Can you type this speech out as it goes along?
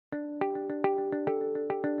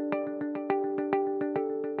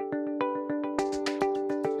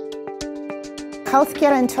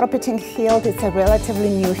Healthcare interpreting field is a relatively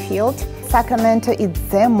new field. Sacramento is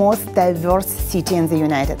the most diverse city in the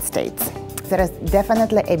United States. There is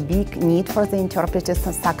definitely a big need for the interpreters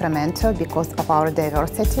in Sacramento because of our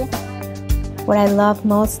diversity. What I love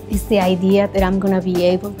most is the idea that I'm going to be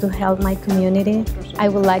able to help my community. I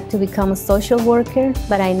would like to become a social worker,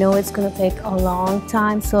 but I know it's going to take a long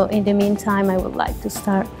time. So in the meantime, I would like to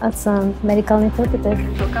start as a medical interpreter.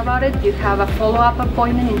 Talk about it. You have a follow-up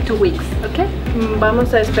appointment in 2 weeks, okay?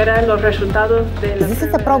 Vamos a esperar los resultados de la This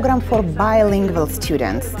is a program for bilingual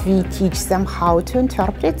students. We teach them how to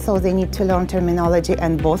interpret, so they need to learn terminology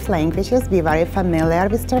in both languages, be very familiar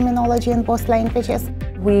with terminology in both languages.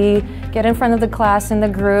 We get in front of the class in the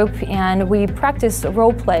group and we practice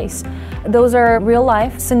role plays. Those are real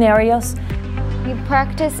life scenarios. We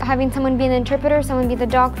practice having someone be an interpreter, someone be the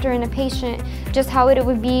doctor and a patient, just how it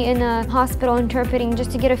would be in a hospital interpreting,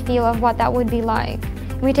 just to get a feel of what that would be like.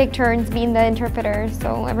 We take turns being the interpreter,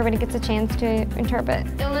 so everybody gets a chance to interpret.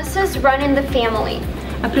 Illnesses run in the family.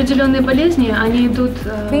 Определенные болезни, они идут.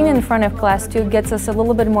 Being in front of class too gets us a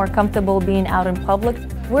little bit more comfortable being out in public.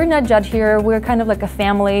 We're not judged here, we're kind of like a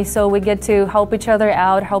family, so we get to help each other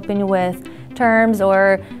out, helping with terms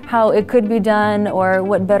or how it could be done or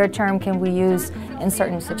what better term can we use in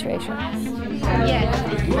certain situations. Yeah,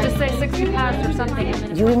 just say 60 pounds or something.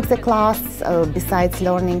 During the class, besides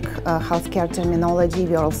learning healthcare terminology,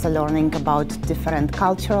 we are also learning about different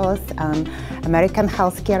cultures, American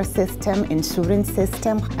healthcare system, insurance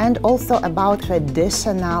system, and also about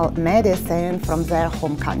traditional medicine from their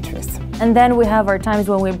home countries. And then we have our times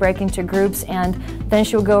when we break into groups and then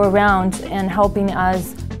she'll go around and helping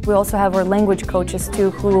us. We also have our language coaches too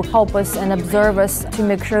who help us and observe us to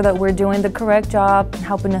make sure that we're doing the correct job and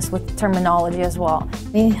helping us with terminology as well.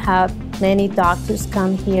 We have many doctors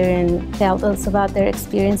come here and tell us about their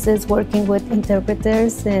experiences working with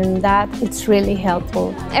interpreters, and that it's really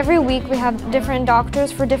helpful. Every week we have different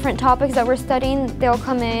doctors for different topics that we're studying. They'll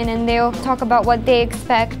come in and they'll talk about what they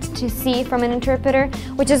expect to see from an interpreter,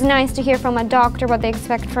 which is nice to hear from a doctor what they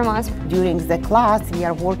expect from us. During the class, we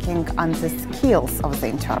are working on the skills of the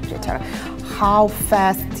interpreter. How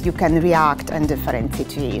fast you can react in different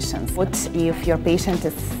situations. What if your patient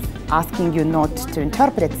is asking you not to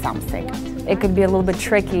interpret something? It could be a little bit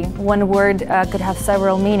tricky. One word could have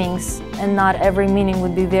several meanings, and not every meaning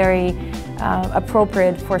would be very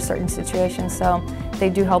appropriate for certain situations, so they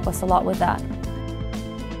do help us a lot with that.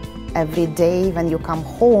 Every day when you come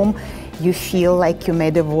home, you feel like you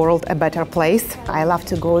made the world a better place. I love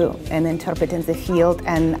to go and interpret in the field,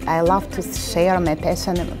 and I love to share my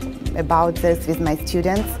passion about this with my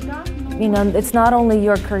students. You know, it's not only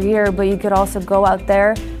your career, but you could also go out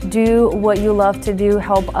there, do what you love to do,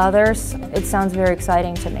 help others. It sounds very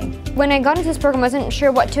exciting to me. When I got into this program, I wasn't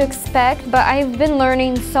sure what to expect, but I've been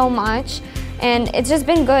learning so much, and it's just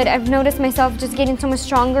been good. I've noticed myself just getting so much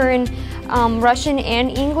stronger in Russian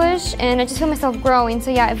and English, and I just feel myself growing.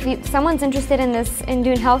 So yeah, if someone's interested in this, in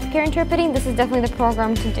doing healthcare interpreting, this is definitely the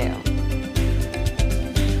program to do.